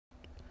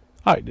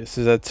Hi, this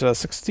is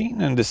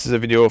Attila16 and this is a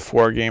video of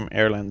Wargame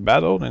Airland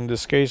Battle. In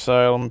this case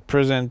I'm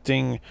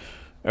presenting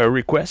a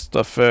request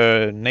of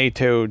a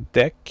NATO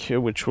deck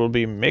which will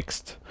be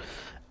mixed,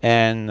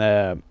 and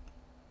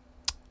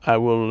I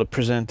will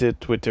present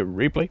it with a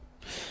replay.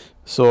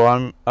 So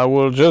I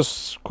will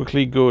just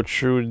quickly go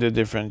through the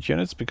different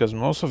units because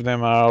most of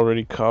them are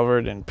already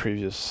covered in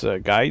previous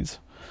guides.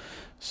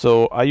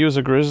 So I use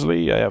a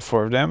Grizzly, I have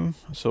 4 of them,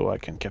 so I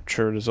can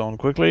capture the zone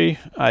quickly.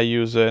 I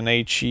use an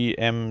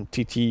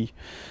HEMTT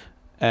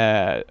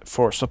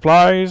for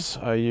supplies.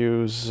 I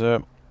use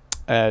a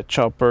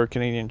chopper,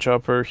 Canadian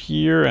chopper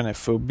here, and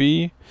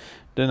FOB.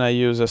 Then I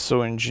use a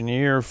SO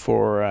engineer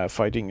for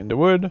fighting in the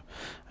wood.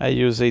 I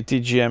use a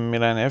TGM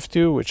Milan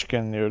F2, which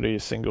can nearly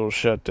single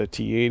shot a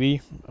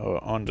T80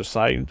 on the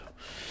side.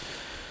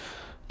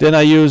 Then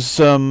I use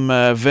some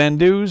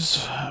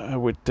Vandus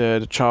with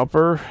the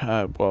chopper.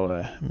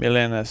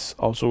 Milan is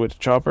also with the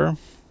chopper.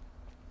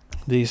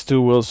 These two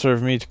will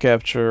serve me to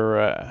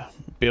capture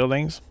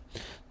buildings.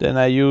 Then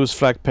I use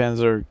Flak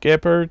Panzer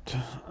Gepard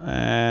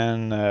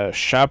and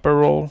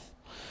Chaparral.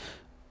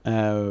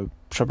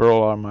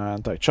 Chaparral are my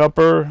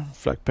anti-chopper.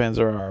 Flak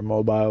Panzer are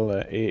mobile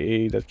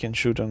AA that can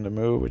shoot on the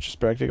move, which is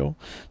practical.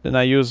 Then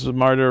I use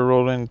Martyr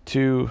Roland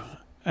 2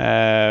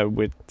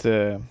 with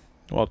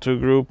 2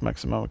 group,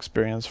 maximum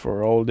experience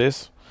for all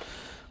this.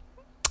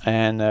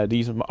 And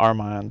these are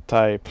my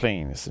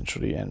anti-plane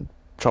essentially, and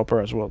chopper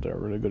as well, they're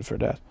really good for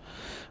that.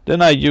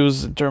 Then I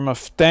use, in terms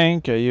of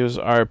tank, I use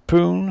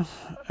Harpoon,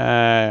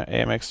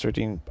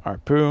 AMX-13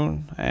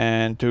 Harpoon,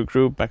 and 2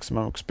 group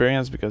maximum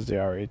experience because they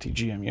are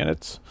ATGM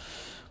units.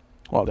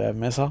 Well, they have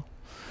missile.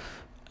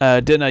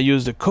 Then I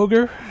use the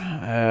Cougar,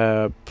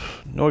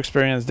 no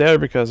experience there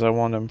because I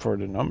want them for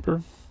the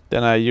number.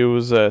 Then I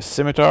use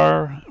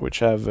Scimitar, which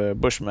have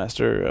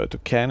Bushmaster to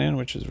cannon,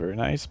 which is very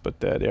nice,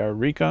 but they are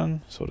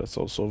recon, so that's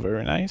also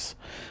very nice.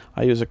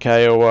 I use a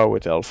Kiowa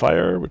with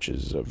Hellfire, which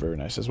is very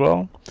nice as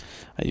well.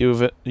 I use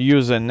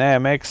an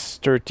AMX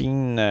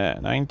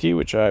 1390,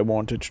 which I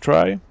wanted to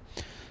try,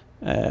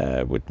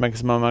 with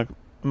maximum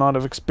amount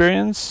of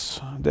experience.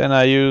 Then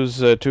I use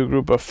 2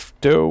 group of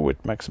TOW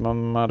with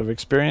maximum amount of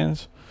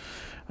experience.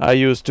 I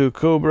use 2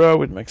 Cobra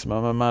with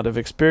maximum amount of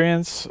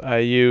experience. I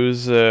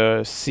use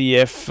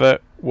CF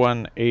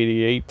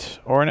 188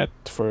 Hornet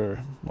for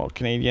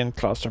Canadian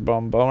cluster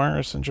bomb bomber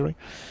essentially,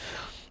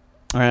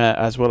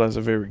 as well as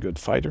a very good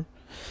fighter.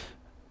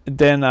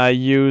 Then I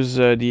use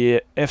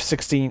the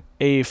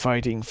F-16A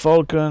Fighting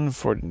Falcon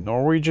for the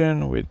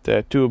Norwegian with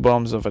 2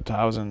 bombs of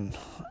 1,000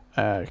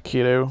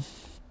 kilo.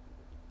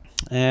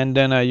 And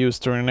then I use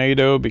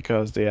Tornado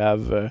because they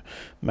have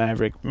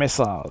Maverick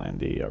missile and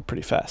they are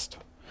pretty fast.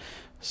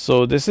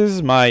 So this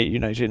is my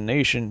United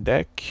Nations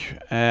deck,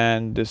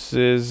 and this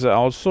is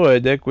also a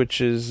deck which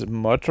is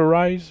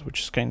motorized, which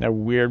is kind of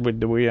weird with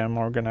the way I'm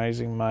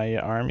organizing my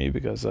army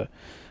because I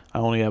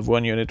only have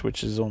 1 unit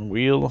which is on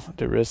wheel,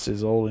 the rest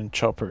is all in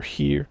chopper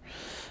here.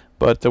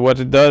 But what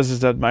it does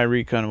is that my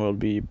recon will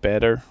be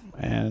better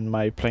and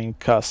my plane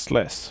costs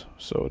less,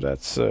 so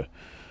that's an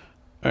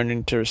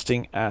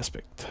interesting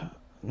aspect.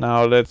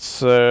 Now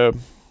let's go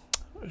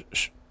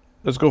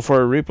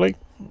for a replay.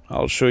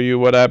 I'll show you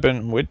what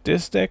happened with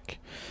this deck,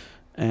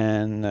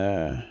 and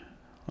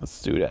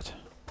let's do that.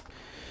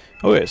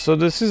 Okay, so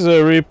this is a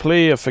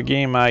replay of a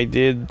game I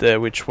did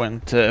which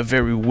went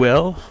very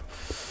well,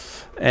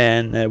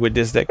 and with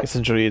this deck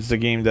essentially it's the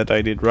game that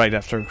I did right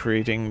after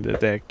creating the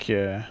deck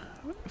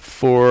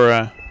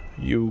for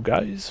you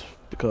guys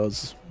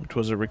because it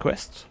was a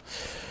request.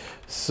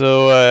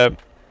 So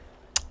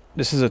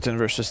this is a 10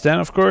 versus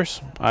 10, of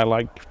course. I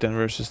like 10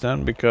 versus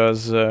 10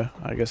 because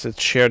I guess it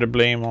shared the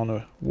blame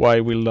on why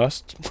we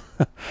lost.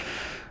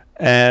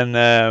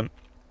 And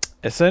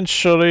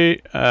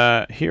essentially,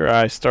 here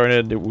I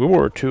started, we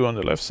were 2 on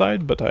the left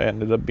side, but I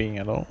ended up being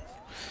alone.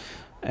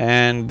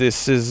 And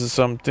this is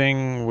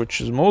something which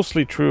is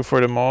mostly true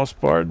for the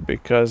most part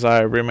because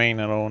I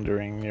remain alone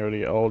during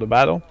nearly all the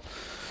battle.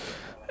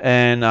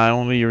 And I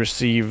only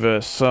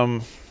receive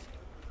some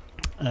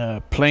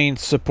plane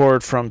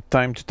support from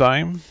time to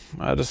time.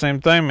 At the same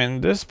time,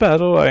 in this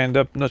battle I end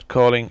up not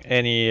calling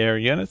any air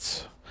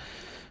units,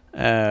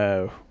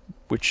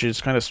 which is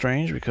kind of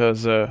strange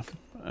because the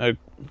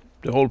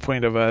whole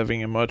point of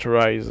having a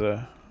motorized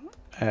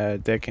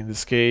deck in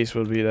this case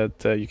will be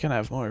that you can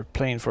have more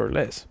plane for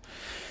less.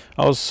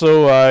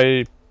 Also,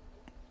 I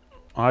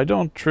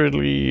don't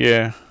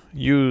really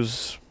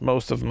use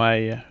most of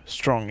my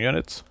strong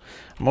units.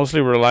 I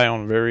mostly rely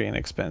on very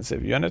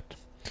inexpensive unit.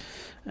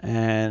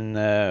 And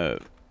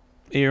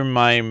here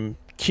my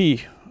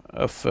key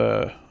of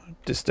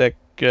this deck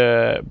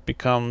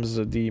becomes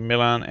the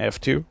Milan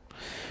F2,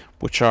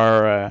 which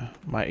are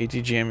my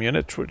ATGM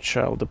unit, which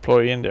I'll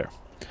deploy in there.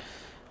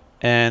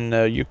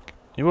 And you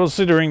will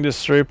see during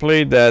this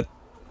replay that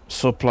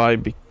supply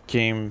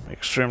became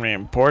extremely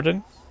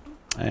important,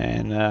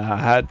 and I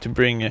had to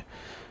bring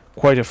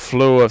quite a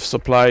flow of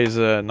supplies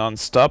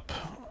non-stop.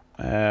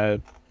 I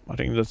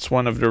think that's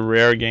one of the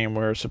rare games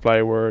where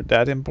supply were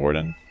that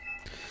important.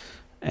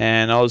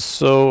 And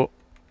also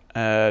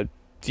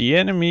the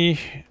enemy,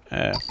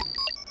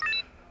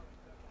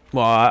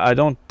 well, I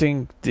don't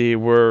think they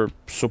were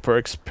super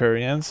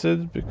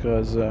experienced,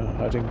 because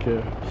I think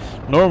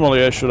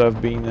normally I should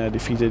have been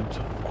defeated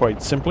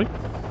quite simply.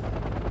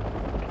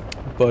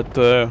 But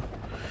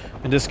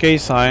in this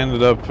case I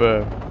ended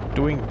up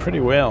doing pretty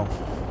well.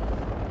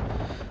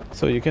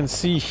 So you can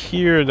see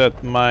here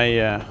that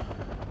my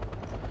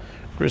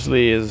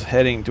Grizzly is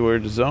heading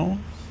toward the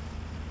zone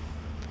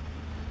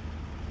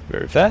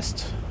very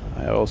fast.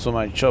 I have also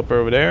my chopper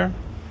over there.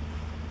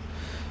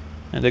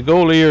 And the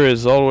goal here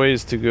is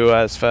always to go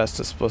as fast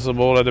as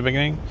possible at the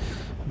beginning,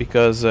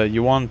 because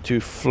you want to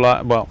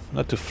fly, well,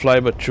 not to fly,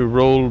 but to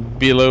roll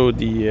below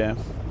the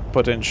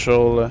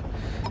potential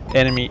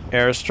enemy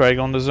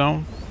airstrike on the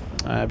zone,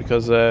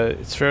 because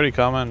it's fairly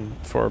common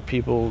for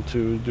people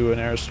to do an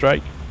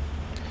airstrike.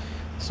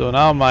 So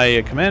now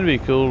my command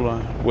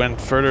vehicle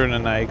went further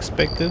than I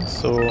expected,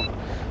 so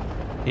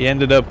he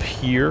ended up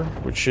here,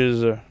 which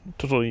is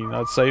totally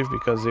not safe,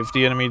 because if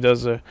the enemy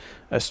does a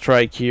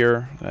strike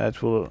here, that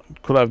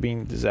could have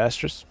been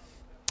disastrous.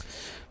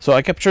 So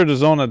I captured the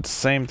zone at the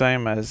same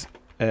time as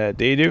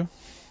they do.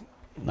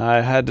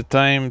 I had the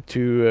time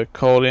to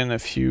call in a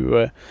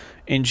few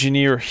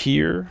engineer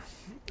here,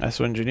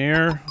 ASO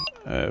engineer,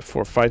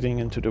 for fighting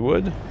into the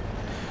wood.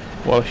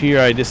 While here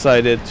I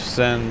decided to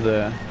send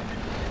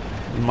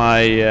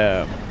my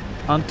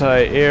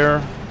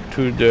anti-air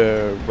to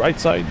the right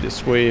side.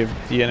 This way, if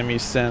the enemy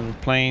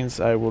send planes,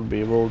 I will be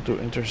able to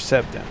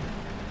intercept them.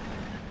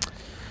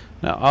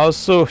 Now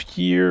also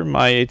here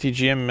my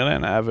ATGM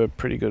Milan have a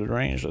pretty good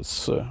range.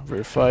 Let's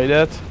verify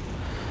that.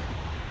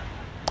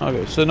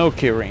 Okay, so no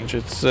K range,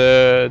 it's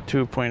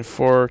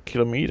 2.4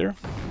 kilometer.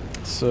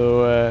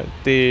 So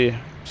they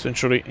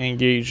essentially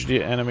engage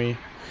the enemy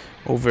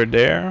over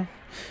there.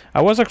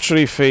 I was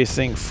actually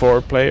facing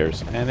 4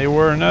 players, and they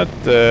were not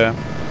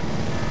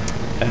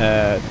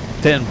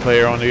 10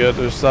 player on the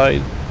other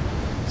side.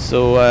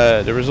 So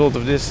the result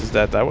of this is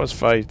that I was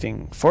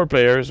fighting 4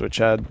 players, which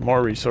had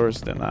more resource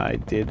than I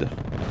did,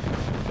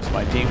 because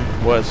my team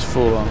was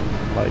full on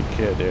like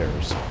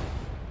theirs.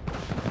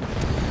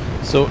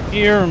 So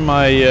here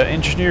my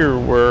engineer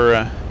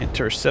were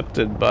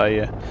intercepted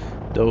by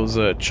those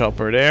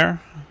chopper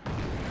there.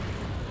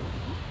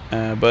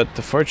 But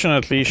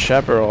fortunately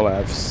Chaparral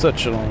have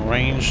such a long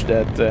range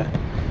that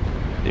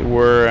they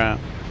were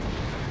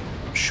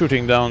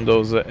shooting down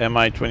those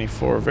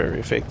Mi-24 very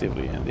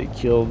effectively, and they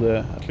killed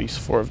at least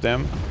 4 of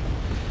them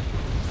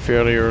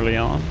fairly early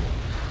on.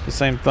 At the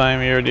same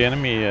time here the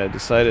enemy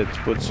decided to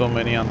put so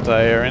many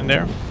anti-air in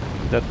there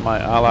that my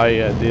ally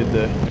did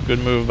a good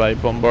move by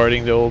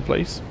bombarding the whole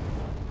place.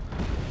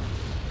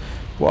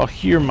 While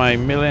here my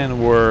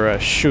Milan were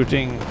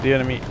shooting the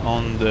enemy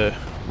on the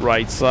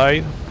right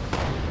side,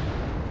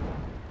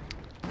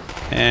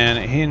 and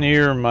in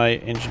here my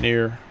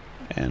engineer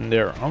and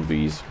their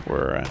Humvees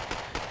were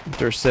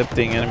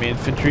intercepting enemy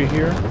infantry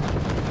here.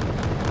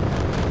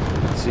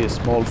 You can see a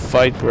small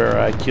fight where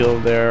I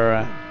killed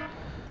their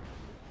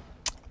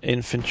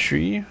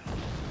infantry.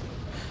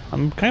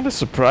 I'm kind of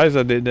surprised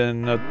that they did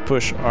not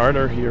push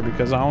harder here,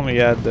 because I only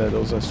had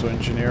those ASO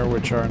engineer,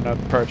 which are not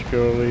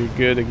particularly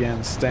good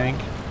against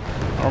tank.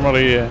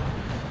 Normally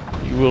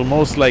you will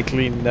most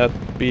likely not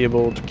be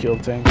able to kill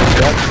tank with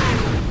that.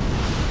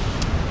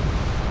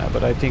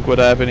 But I think what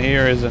happened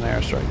here is an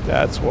airstrike.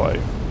 That's why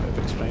I've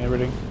explained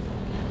everything.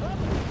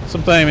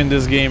 Sometime in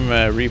this game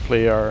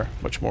replay are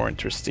much more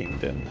interesting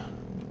than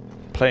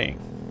playing.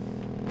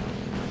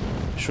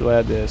 Should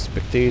add the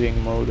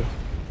spectating mode.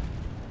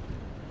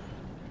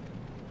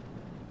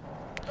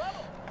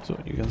 So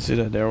you can see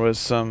that there was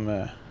some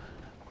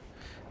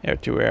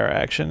air-to-air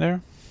action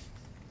there.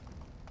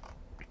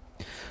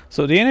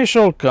 So the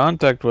initial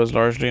contact was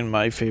largely in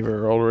my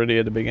favor already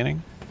at the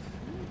beginning.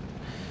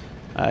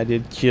 I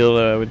did kill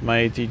with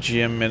my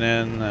ATGM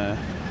Minen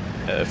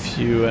a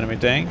few enemy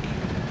tank.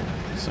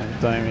 Same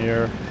time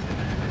here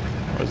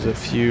was a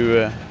few,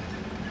 it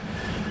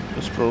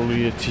was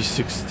probably a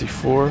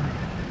T-64,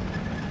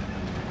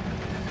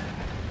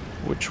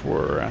 which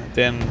were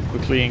then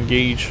quickly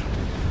engaged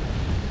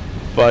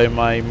by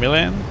my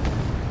Milan.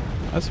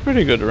 That's a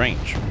pretty good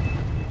range.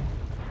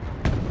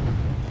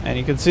 And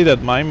you can see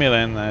that my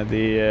Milan,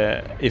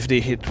 if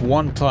they hit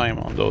one time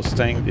on those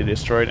tanks, they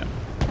destroy them.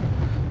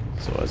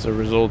 So as a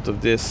result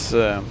of this,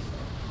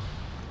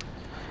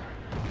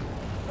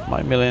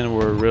 my Milan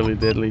were really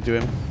deadly to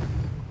him.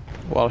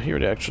 While here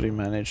they actually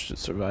managed to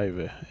survive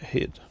a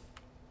hit.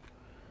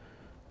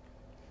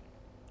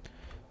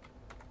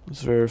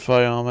 Let's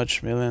verify how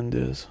much Milan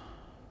does.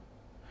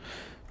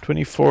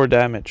 24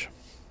 damage.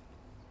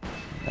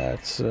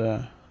 That's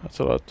a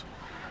lot.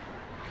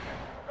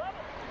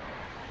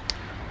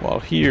 While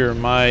here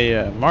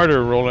my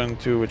Martyr Roland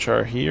 2, which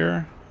are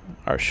here,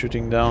 are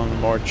shooting down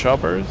more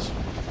choppers.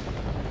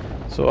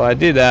 So I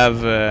did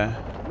have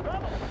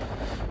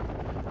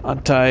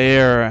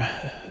anti-air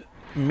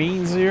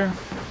means here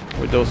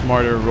with those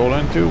Martyr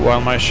Roland 2,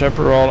 while my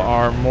Chaparral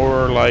are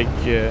more like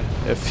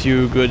a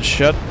few good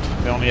shots.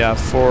 They only have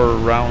 4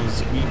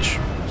 rounds each,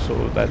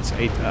 so that's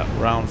 8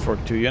 rounds for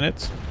 2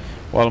 units.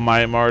 While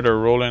my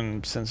Marder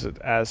Roland, since it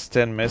has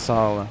 10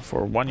 missile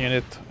for 1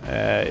 unit,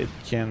 it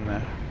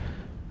can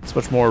it's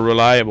much more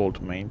reliable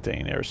to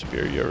maintain air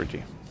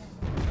superiority.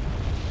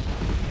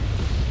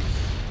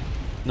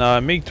 Now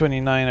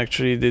MiG-29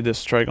 actually did a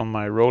strike on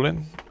my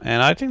Roland,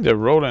 and I think the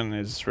Roland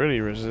is really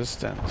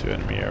resistant to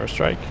enemy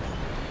airstrike,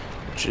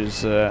 which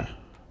is it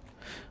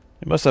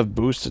must have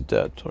boosted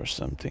that or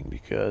something,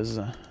 because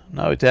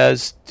now it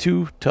has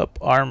 2 top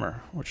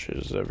armor, which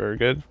is very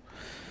good.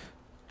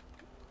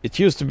 It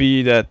used to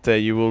be that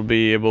you will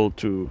be able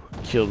to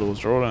kill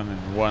those Roland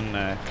in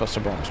 1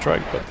 cluster bomb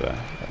strike, but that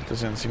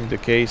doesn't seem the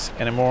case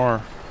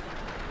anymore.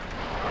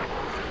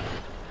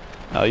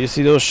 Now you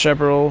see those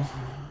Chaparral?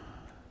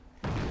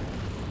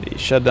 They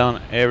shut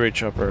down every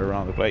chopper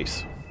around the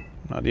place.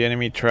 Now the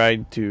enemy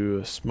tried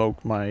to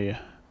smoke my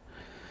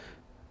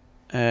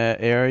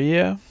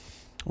area,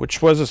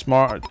 which was a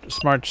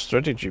smart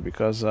strategy,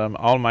 because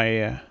all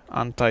my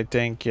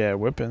anti-tank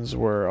weapons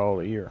were all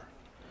here.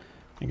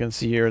 You can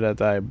see here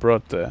that I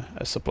brought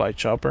a supply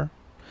chopper,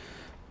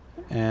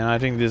 and I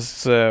think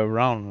this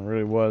round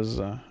really was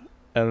a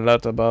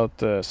lot about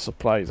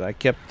supplies. I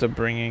kept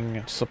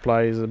bringing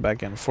supplies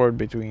back and forth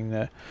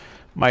between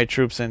my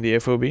troops and the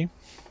FOB.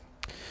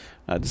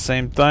 At the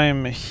same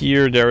time,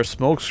 here their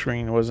smoke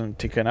screen wasn't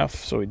thick enough,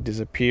 so it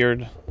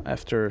disappeared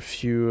after a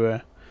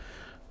few,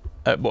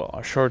 well,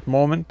 a short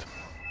moment.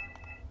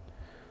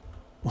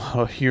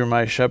 Well, here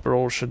my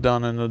Chaparral shut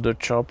down another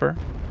chopper.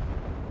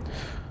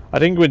 I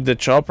think with the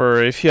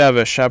chopper, if you have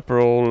a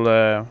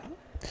Chaparral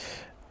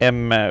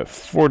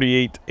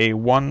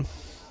M48A1,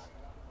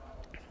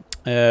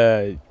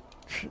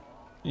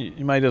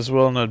 you might as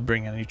well not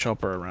bring any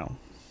chopper around.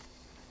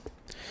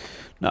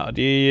 Now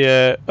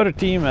the other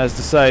team has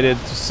decided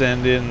to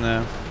send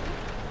in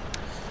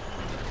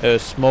a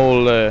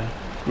small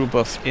group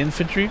of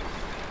infantry.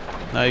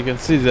 Now you can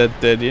see that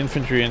the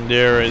infantry in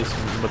there is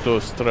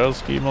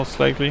Motostrelski most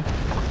likely,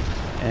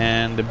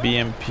 and the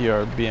BMP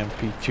or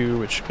BMP2,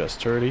 which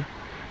costs 30.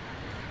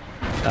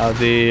 Now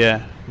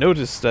they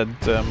noticed that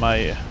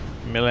my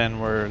Milan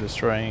were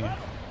destroying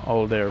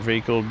all their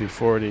vehicles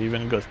before they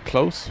even got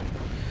close,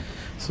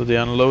 so they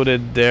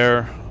unloaded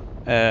their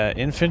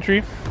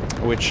infantry,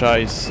 which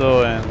I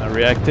saw and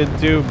reacted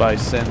to by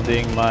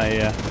sending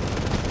my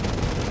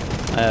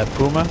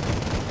Puma.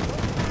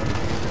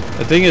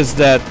 The thing is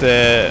that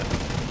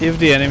if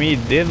the enemy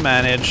did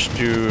manage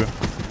to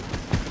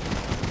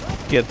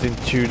get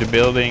into the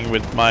building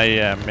with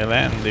my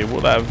Milan, they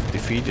would have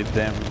defeated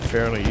them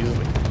fairly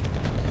easily.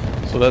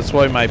 So that's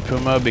why my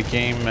Puma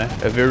became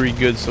a very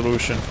good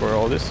solution for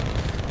all this.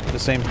 At the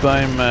same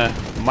time,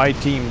 my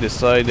team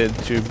decided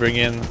to bring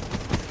in,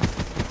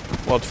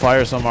 well,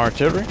 fire some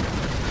artillery.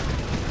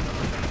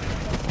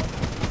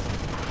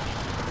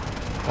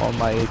 While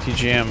my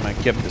ATGM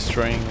kept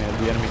destroying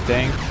the enemy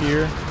tank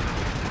here.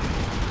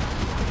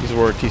 These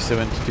were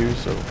T-72,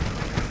 so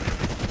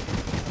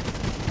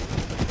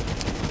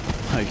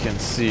I can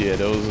see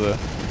those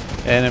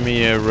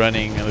enemy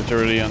running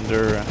literally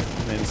under an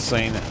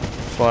insane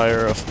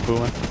fire of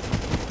Puma.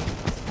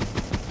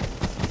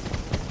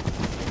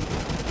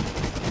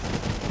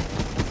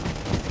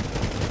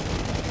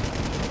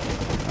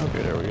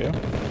 Okay, there we go.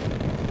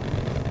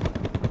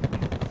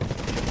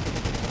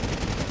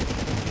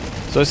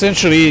 So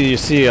essentially, you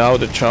see how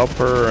the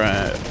chopper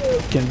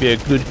can be a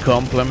good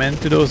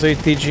complement to those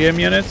ATGM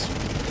units,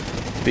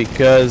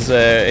 because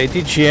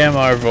ATGM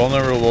are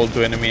vulnerable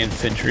to enemy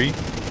infantry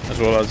as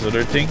well as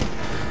other things,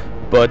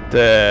 but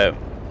the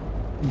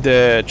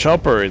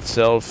chopper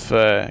itself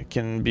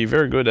can be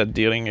very good at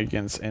dealing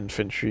against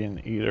infantry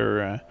in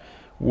either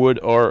wood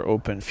or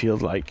open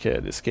field, like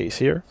this case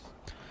here.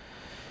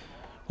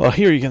 Well,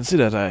 here you can see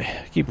that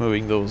I keep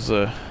moving those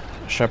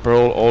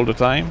Chaparral all the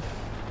time.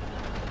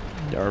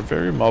 They are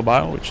very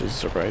mobile, which is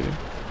surprising.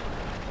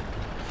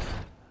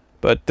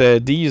 But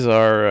these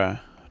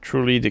are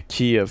truly the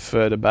key of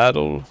the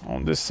battle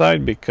on this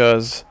side,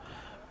 because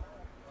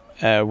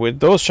with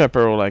those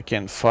Chaparral I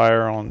can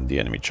fire on the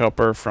enemy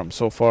chopper from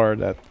so far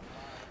that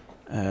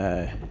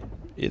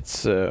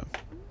it's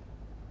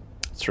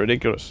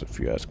ridiculous, if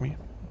you ask me.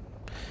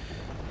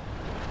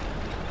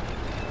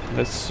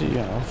 Let's see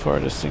how far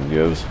this thing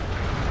goes.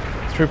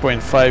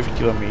 3.5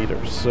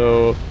 kilometers,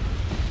 so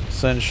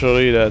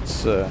essentially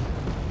that's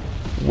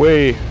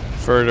way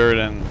further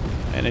than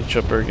any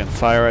chopper can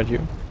fire at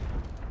you.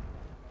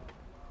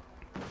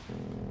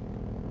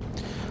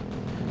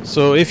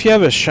 So if you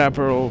have a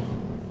Chaparral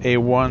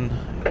A1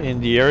 in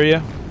the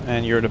area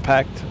and you're the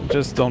pact,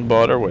 just don't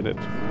bother with it.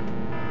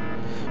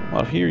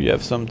 Well, here you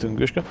have some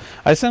Tunguska.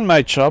 I sent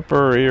my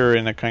chopper here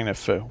in a kind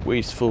of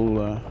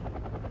wasteful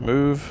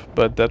move,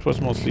 but that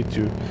was mostly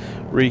to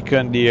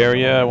recon the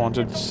area. I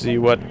wanted to see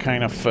what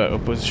kind of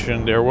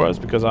opposition there was,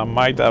 because I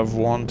might have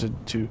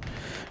wanted to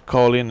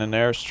call in an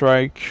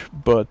airstrike,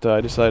 but I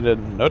decided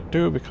not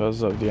to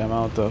because of the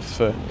amount of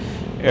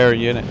anti-air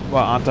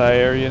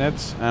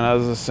units, and at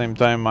the same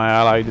time my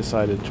ally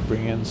decided to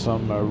bring in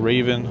some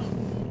Raven,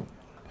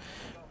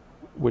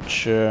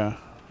 which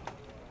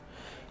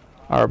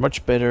are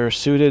much better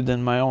suited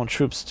than my own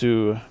troops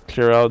to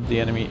clear out the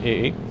enemy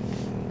AA.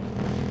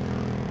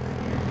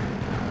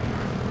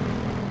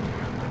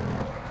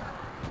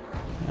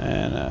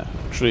 And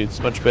actually it's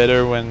much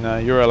better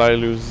when your ally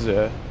loses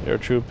their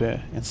troop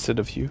instead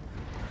of you.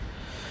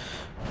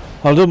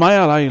 Although my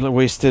ally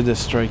wasted a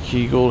strike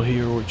eagle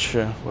here, which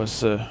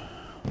was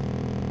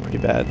pretty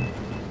bad.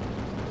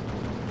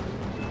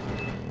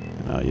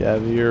 You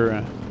have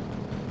here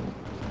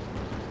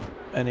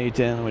an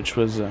A10, which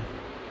was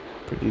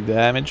pretty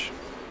damaged.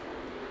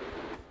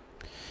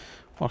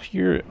 Well,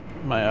 here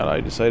my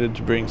ally decided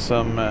to bring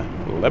some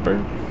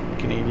leopard,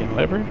 Canadian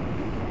leopard,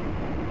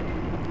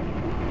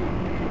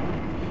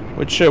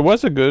 which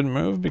was a good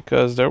move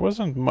because there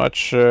wasn't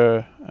much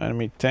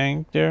enemy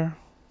tank there.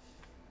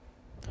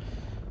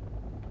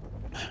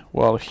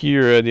 While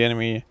here the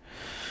enemy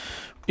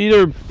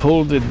either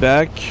pulled it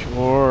back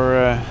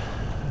or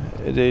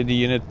the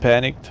unit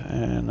panicked,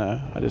 and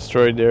I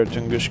destroyed their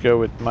Tunguska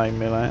with my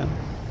Milan.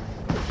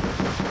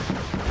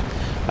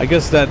 I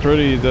guess that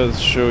really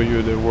does show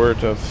you the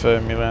worth of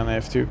Milan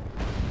F2.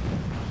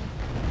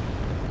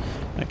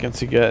 I can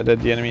see that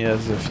the enemy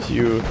has a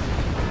few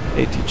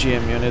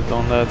ATGM units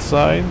on that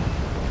side.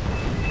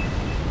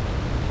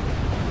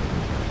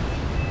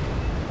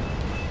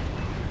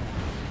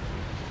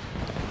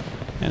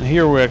 And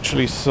here we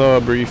actually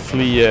saw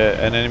briefly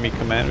an enemy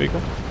command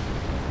vehicle.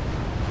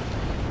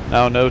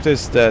 Now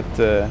notice that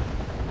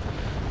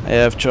I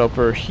have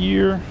chopper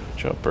here,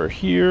 chopper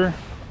here.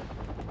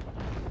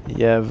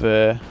 You have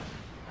a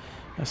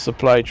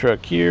supply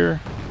truck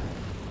here.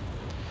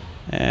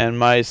 And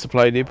my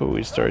supply depot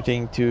is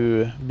starting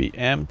to be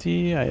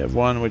empty. I have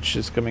one which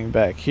is coming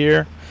back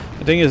here.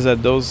 The thing is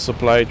that those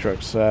supply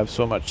trucks have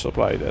so much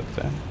supply that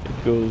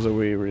it goes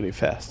away really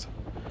fast.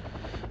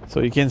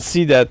 So you can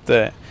see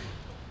that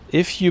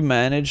if you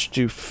manage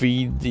to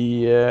feed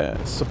the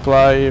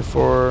supply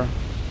for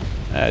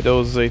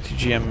those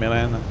ATGM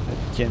Milan,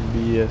 it can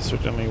be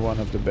certainly one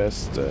of the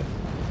best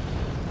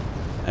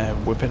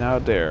weapon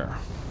out there.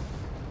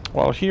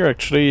 Well, here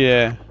actually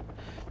you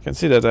can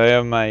see that I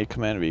have my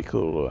command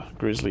vehicle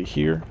Grizzly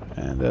here,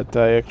 and that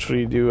I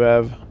actually do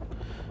have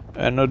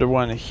another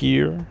one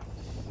here.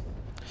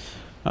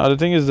 Now the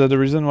thing is that the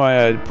reason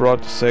why I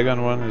brought the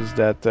second one is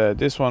that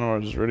this one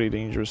was really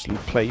dangerously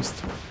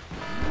placed.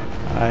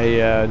 I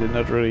did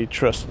not really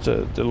trust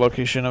the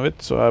location of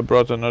it, so I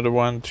brought another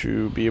one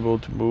to be able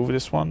to move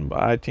this one, but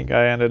I think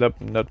I ended up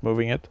not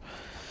moving it,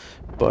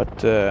 but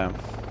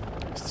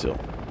still.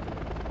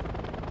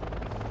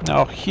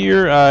 Now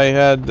here I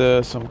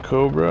had some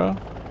Cobra.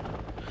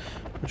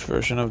 Which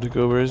version of the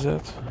Cobra is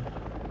that?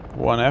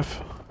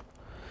 1F.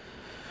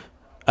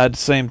 At the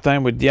same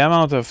time, with the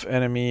amount of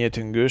enemy at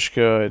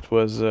Tunguska, it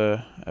was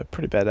a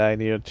pretty bad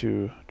idea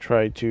to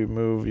try to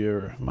move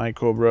my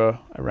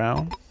Cobra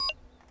around.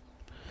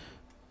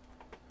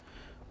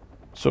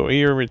 So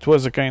here it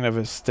was a kind of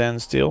a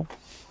standstill.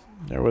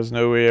 There was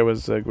no way I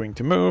was going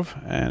to move,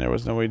 and there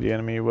was no way the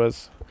enemy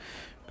was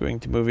going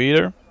to move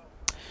either.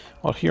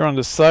 Well, here on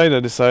the side I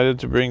decided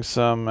to bring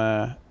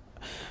some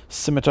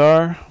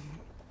Scimitar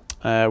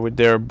with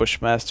their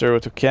Bushmaster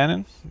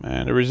autocannon,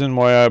 and the reason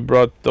why I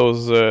brought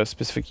those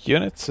specific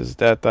units is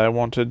that I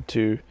wanted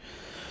to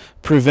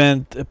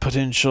prevent a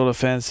potential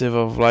offensive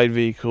of light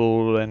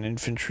vehicle and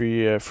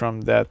infantry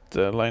from that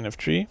line of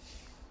tree.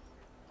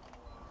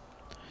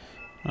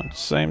 At the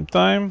same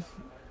time,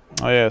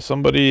 oh yeah,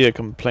 somebody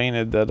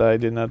complained that I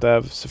did not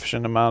have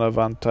sufficient amount of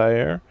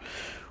anti-air,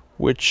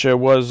 which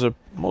was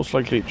most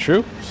likely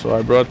true, so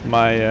I brought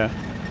my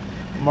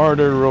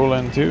Marder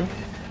Roland 2,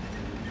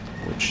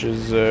 which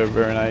is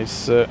very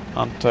nice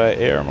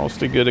anti-air,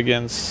 mostly good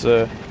against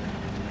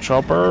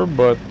chopper,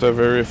 but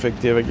very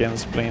effective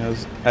against plane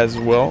as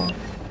well.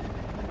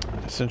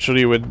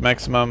 Essentially, with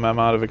maximum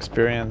amount of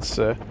experience,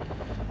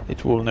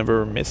 it will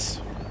never miss.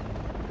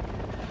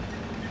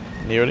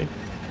 Nearly.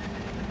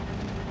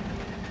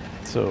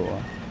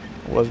 So,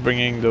 was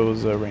bringing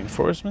those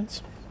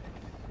reinforcements.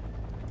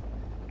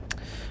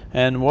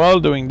 And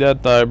while doing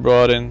that, I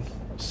brought in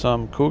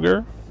some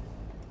Cougar.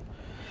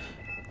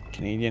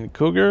 Canadian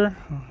Cougar,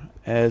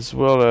 as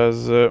well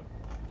as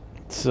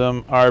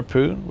some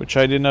Harpoon, which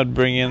I did not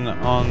bring in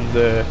on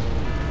the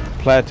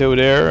plateau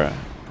there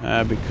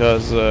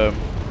because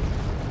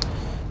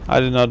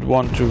I did not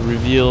want to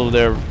reveal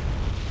their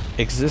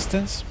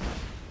existence.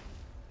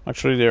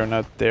 Actually, they are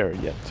not there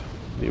yet.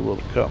 They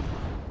will come.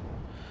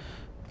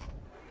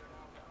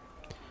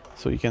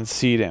 So you can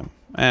see them.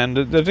 And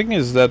the thing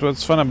is that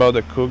what's fun about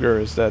the Cougar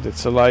is that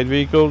it's a light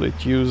vehicle.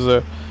 It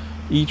uses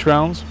each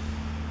rounds.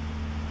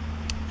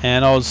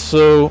 And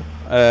also,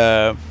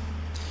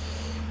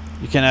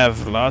 you can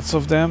have lots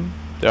of them.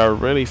 They are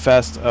really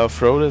fast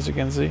off-road, as you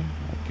can see.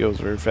 It goes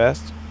very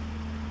fast.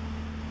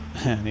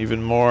 And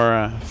even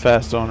more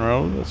fast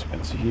on-road, as you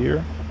can see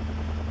here.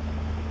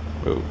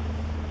 Whoa,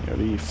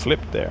 nearly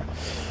flipped there.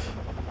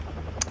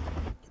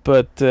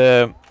 But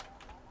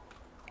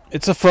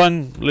it's a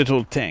fun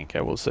little tank,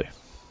 I will say.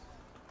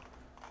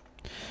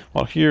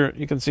 Well, here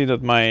you can see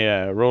that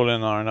my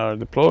Roland are now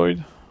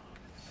deployed.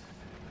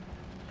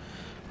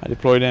 I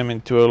deploy them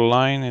into a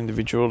line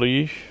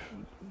individually.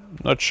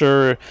 I'm not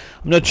sure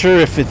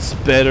if it's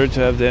better to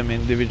have them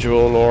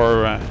individual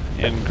or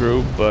in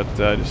group, but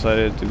I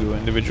decided to do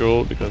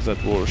individual because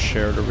that will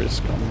share the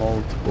risk on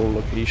multiple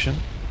locations.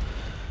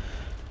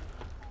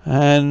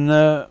 And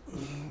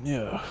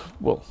yeah,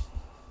 well,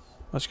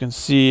 as you can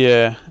see,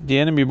 the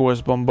enemy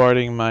was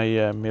bombarding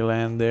my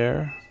Milan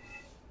there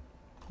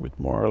with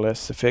more or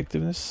less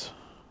effectiveness.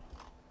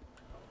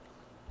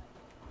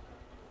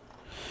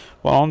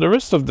 Well, on the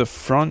rest of the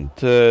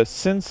front,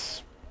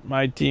 since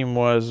my team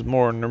was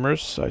more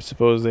numerous, I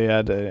suppose they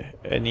had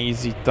an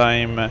easy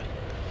time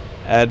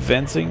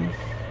advancing.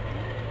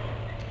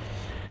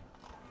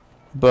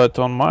 But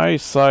on my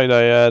side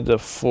I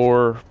had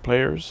 4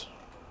 players.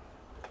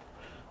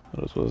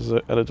 That was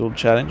a little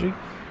challenging.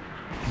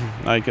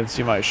 Now you can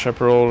see my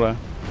chaparral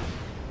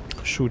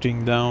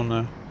shooting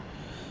down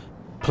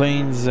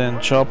planes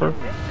and chopper.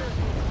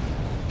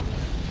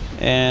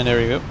 And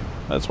there you go.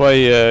 That's why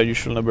you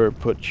should never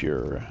put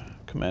your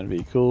command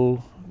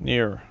vehicle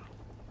near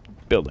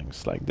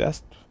buildings like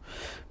that,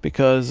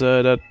 because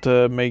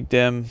that make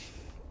them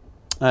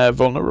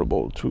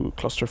vulnerable to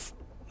cluster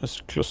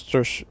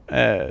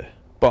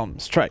bomb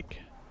strike.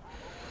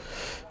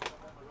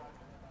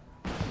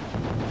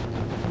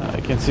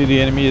 I can see the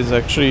enemy is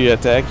actually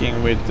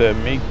attacking with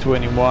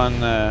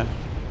MiG-21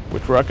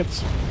 with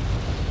rockets,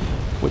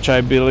 which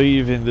I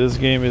believe in this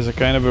game is a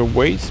kind of a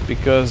waste,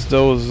 because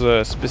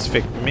those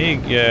specific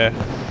MiG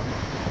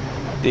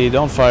they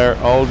don't fire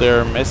all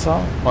their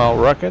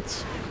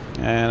rockets,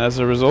 and as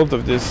a result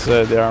of this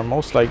they are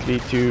most likely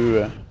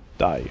to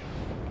die,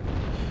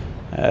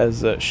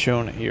 as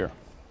shown here.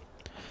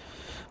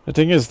 The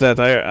thing is that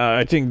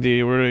I think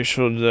they really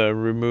should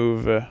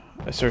remove a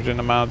certain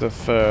amount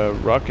of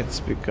rockets,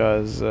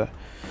 because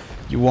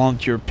you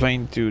want your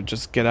plane to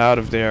just get out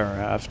of there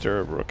after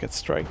a rocket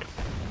strike,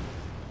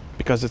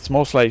 because it's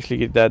most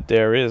likely that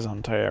there is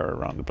anti-air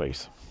around the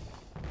place.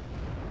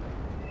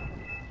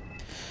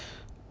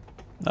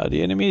 Now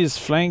the enemy is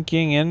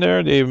flanking in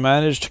there. They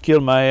managed to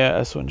kill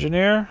my SO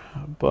engineer,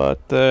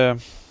 but I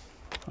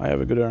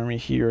have a good army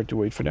here to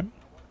wait for them.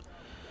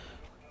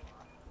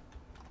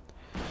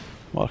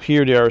 Well,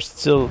 here they are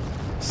still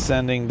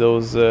sending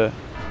those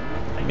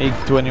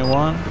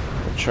MiG-21,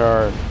 which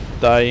are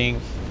dying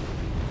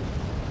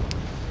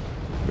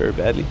very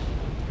badly.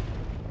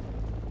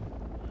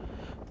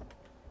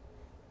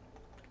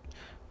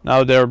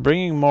 Now they're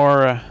bringing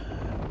more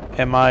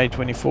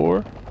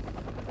Mi-24,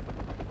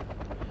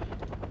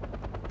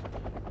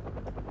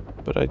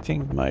 but I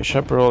think my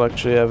chaparral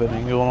actually have an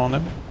angle on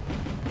them.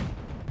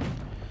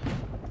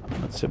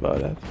 Let's see about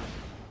that.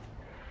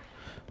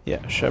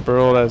 Yeah,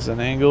 chaparral has an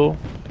angle.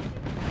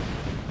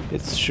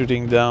 It's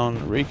shooting down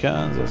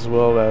recons as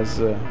well as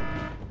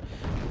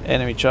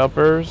enemy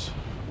choppers.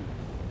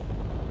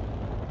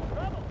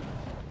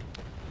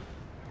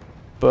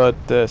 But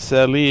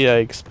sadly I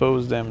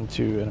exposed them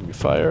to enemy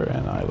fire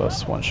and I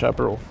lost 1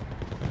 chaparral.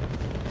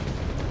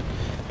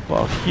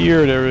 Well,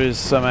 here there is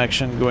some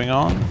action going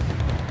on.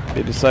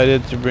 They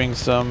decided to bring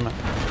some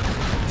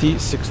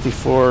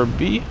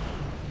T-64B,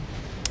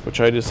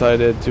 which I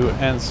decided to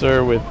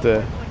answer with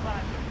a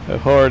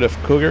horde of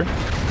Cougar.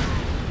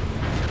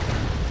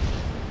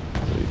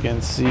 So you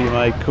can see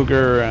my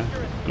Cougar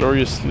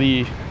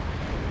gloriously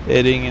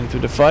heading into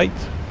the fight.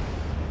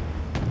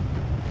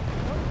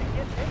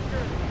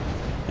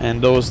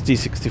 And those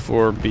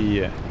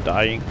T-64B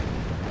dying.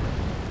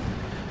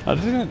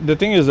 The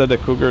thing is that the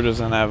Cougar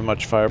doesn't have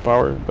much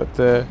firepower,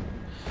 but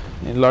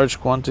in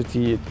large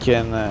quantity it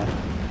can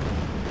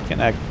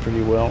act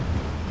pretty well.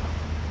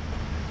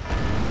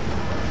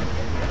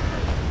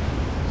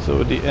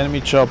 So the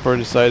enemy chopper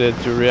decided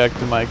to react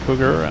to my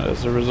Cougar, and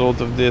as a result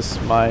of this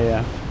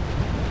my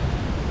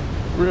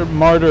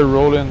Martyr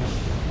Roland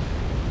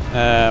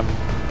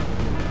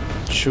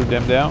shoot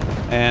them down,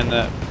 and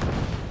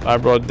I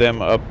brought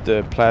them up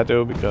the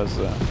plateau because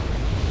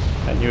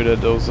I knew that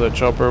those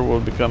chopper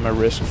will become a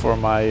risk for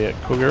my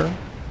Cougar.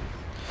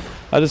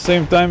 At the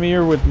same time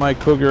here with my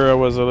Cougar I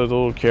was a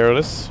little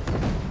careless,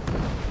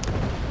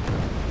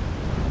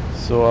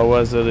 so I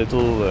was a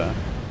little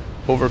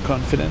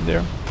overconfident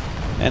there.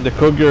 And the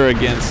Cougar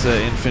against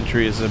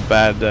infantry is a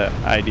bad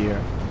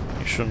idea.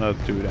 You should not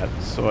do that.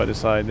 So I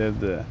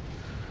decided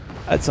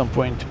at some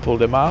point to pull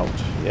them out.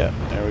 Yeah,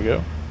 there we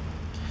go.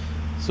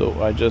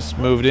 So I just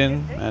moved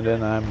in and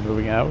then I'm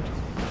moving out.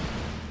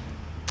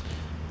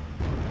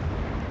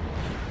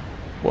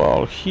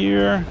 Well,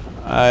 here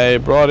I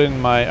brought in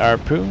my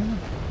harpoon,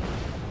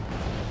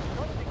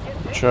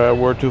 which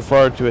were too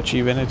far to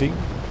achieve anything.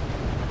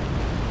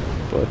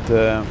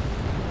 But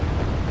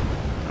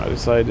I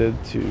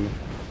decided to...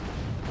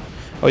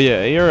 Oh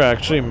yeah, here I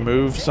actually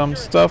moved some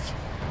stuff.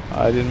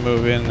 I didn't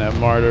move in a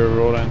Martyr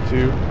Roland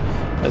 2,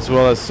 as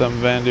well as some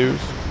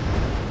Vandus.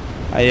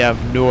 I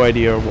have no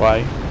idea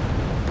why.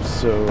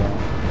 So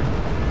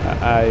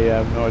I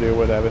have no idea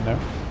what happened there.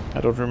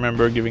 I don't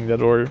remember giving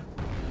that order.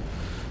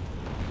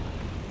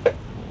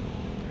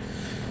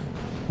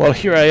 Well,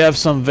 here I have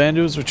some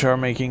Vandus which are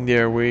making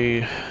their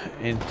way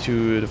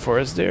into the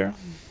forest there.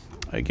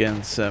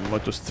 against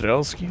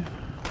Attila16.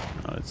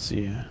 Let's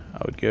see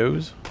how it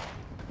goes.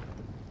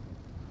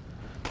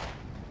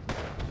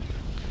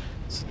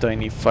 It's a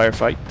tiny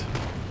firefight.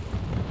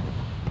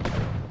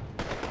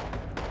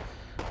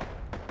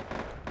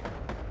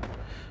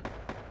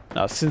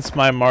 Now, since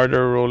my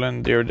Martyr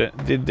Roland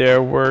did their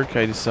work,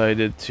 I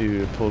decided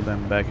to pull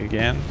them back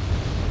again.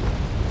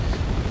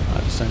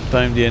 At the same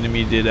time, the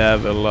enemy did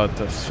have a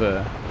lot of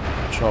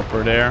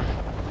chopper there.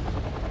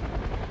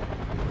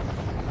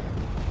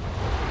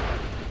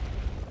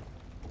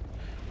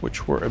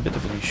 Which were a bit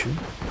of an issue.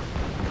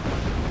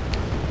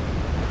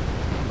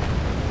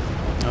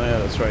 Oh yeah,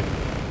 that's right.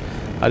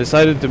 I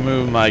decided to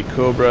move my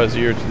Cobras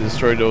here to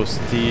destroy those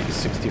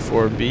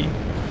T-64B.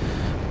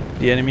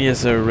 The enemy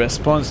as a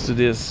response to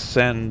this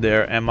sent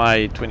their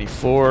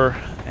Mi-24,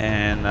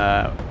 and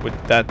with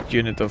that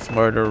unit of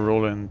Martyr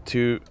Roland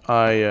 2,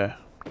 I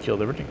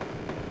killed everything.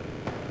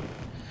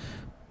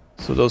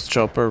 So those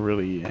chopper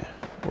really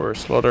were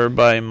slaughtered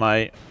by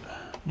my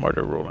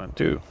Martyr Roland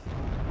 2.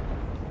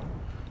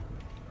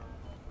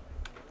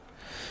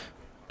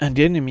 And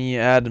the enemy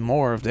had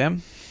more of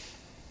them.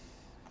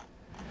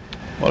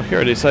 Well, here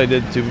I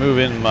decided to move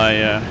in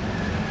my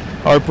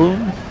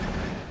harpoon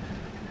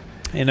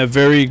in a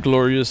very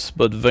glorious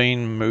but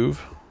vain move,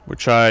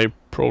 which I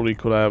probably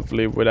could have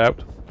lived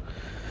without.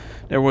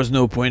 There was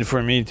no point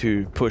for me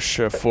to push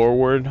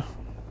forward.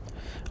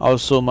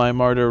 Also, my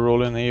Martyr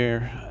Roland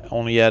here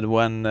only had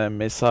one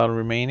missile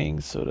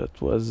remaining, so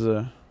that was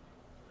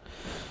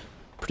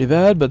pretty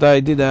bad. But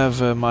I did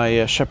have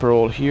my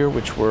chaparral here,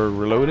 which were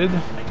reloaded.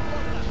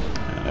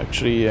 And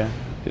actually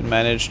did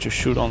manage to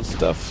shoot on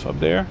stuff up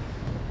there.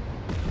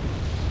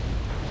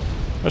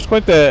 There's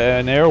quite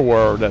an air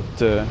war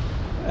that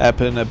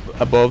happened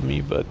above me,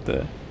 but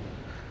did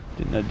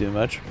not do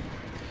much.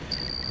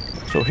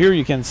 So here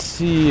you can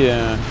see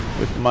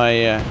with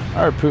my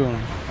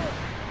harpoon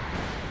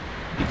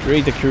the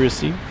great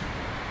accuracy.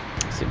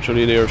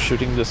 Essentially they are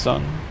shooting the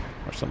sun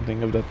or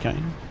something of that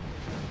kind.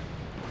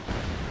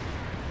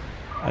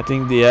 I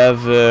think they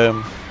have a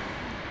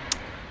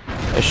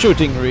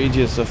shooting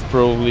radius of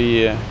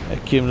probably a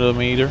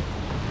kilometer.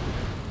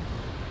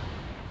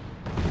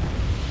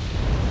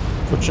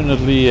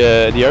 Fortunately,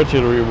 the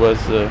artillery was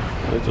a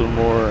little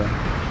more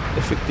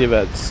effective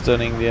at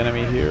stunning the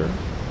enemy here.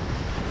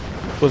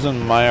 It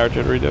wasn't my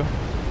artillery though.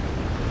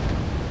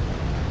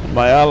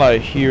 My ally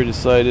here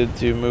decided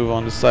to move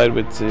on the side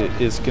with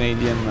his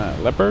Canadian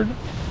Leopard.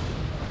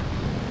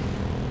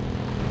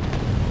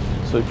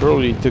 So he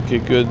probably took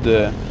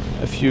a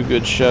few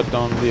good shots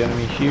on the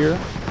enemy here.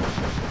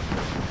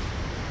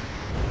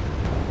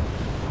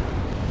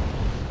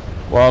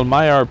 While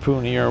my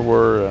harpoon here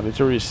were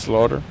literally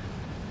slaughtered.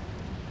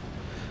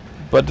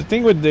 But the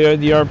thing with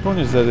the harpoon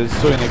is that it's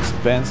so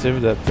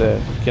inexpensive that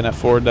you can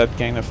afford that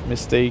kind of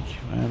mistake,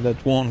 and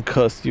that won't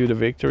cost you the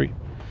victory.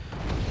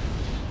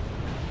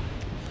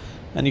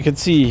 And you can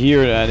see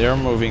here they're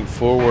moving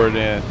forward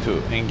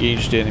to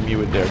engage the enemy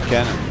with their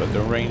cannon, but the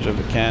range of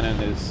the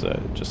cannon is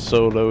just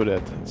so low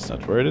that it's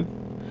not worth it.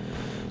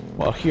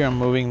 While here I'm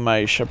moving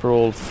my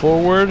chaparral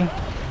forward,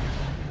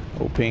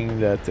 hoping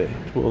that it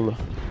will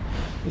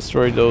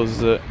destroy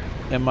those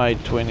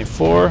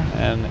Mi-24,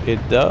 and it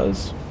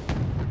does.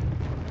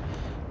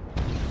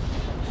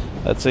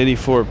 That's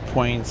 84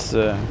 points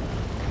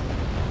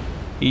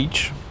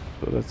each,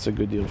 so that's a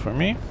good deal for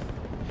me.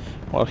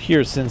 Well,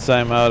 here, since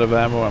I'm out of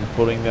ammo, I'm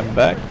pulling them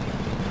back.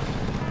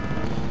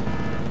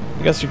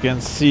 I guess you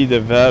can see the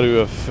value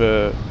of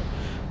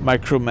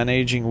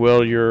micromanaging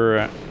well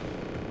your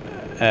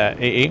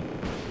AA.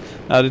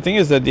 Now, the thing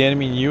is that the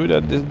enemy knew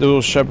that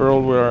those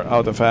chaparral were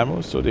out of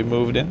ammo, so they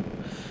moved in.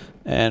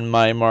 And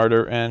my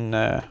Martyr and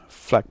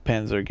Flak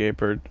Panzer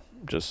Gepard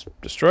just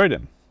destroyed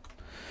them.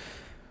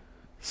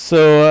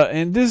 So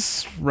in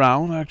this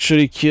round, I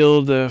actually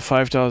killed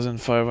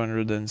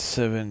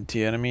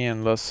 5,570 enemy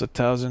and lost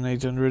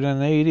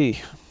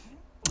 1,880.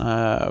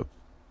 So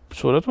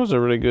that was a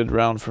really good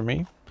round for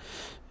me.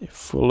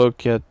 If we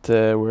look at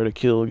where the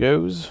kill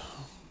goes,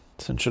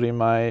 essentially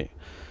my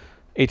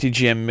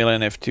ATGM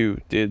Milan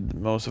F2 did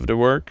most of the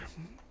work.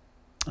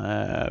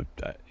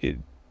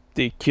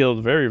 They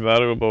killed very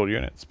valuable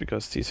units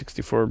because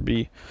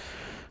T-64B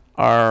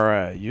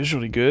are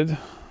usually good.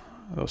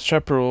 Those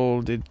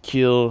chaparral did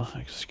kill,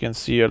 as you can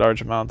see, a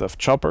large amount of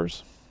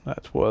choppers.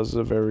 That was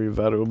very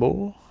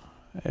valuable.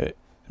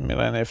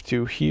 Milan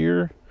F2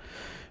 here,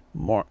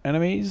 more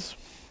enemies.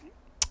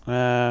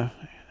 So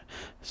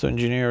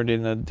engineer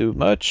did not do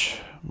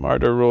much.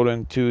 Martyr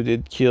Roland 2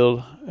 did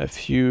kill a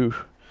few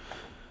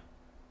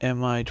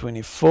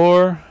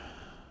Mi-24.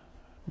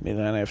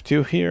 Milan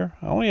F2 here.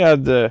 I only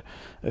had a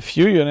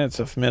few units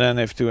of Milan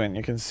F2, and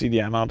you can see the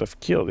amount of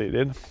kill they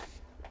did.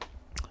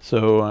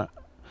 So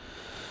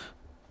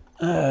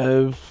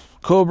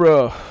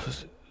Cobra,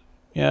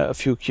 yeah, a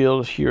few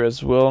kills here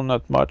as well,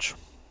 not much.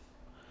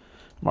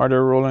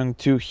 Martyr Roland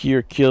 2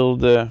 here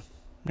killed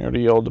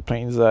nearly all the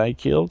planes that I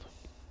killed.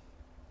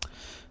 A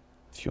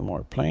few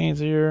more planes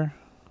here.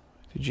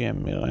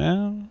 TGM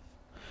Milan,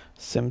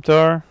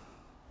 Scimitar,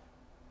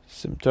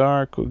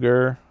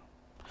 Cougar,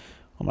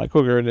 Well, my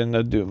cougar did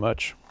not do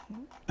much.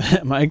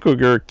 My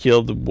cougar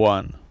killed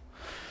one.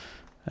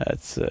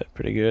 That's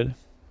pretty good.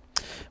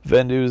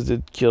 Vendus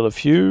did kill a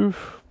few,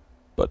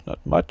 but not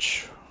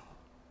much.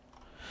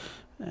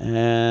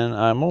 And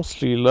I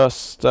mostly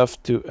lost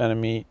stuff to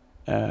enemy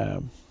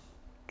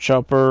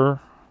chopper,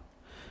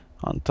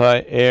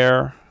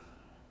 anti-air.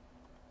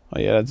 Oh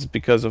yeah, that's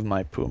because of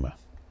my Puma.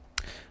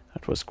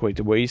 That was quite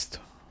a waste.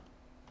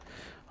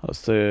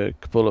 Lost a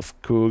couple of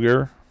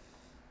cougar.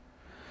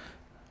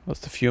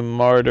 Lost a few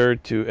martyr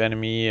to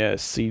enemy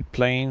seed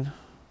plane.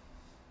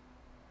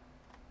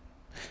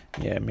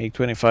 Yeah, make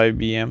 25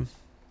 BM.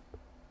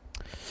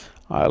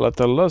 I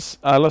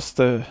lost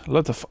a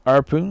lot of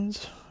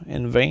harpoons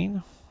in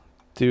vain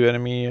to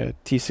enemy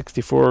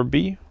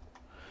T64B.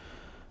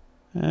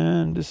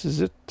 And this is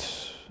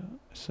it.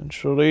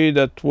 Essentially,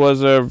 that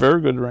was a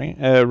very good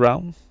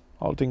round,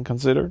 all things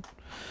considered.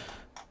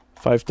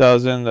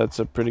 5,000, that's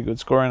a pretty good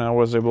score, and I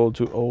was able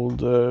to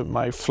hold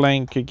my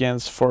flank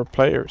against 4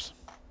 players.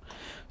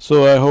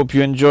 So I hope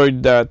you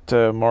enjoyed that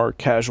more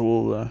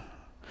casual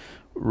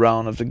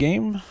round of the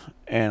game,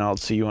 and I'll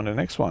see you on the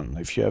next one.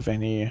 If you have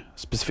any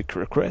specific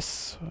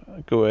requests,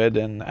 go ahead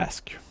and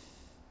ask.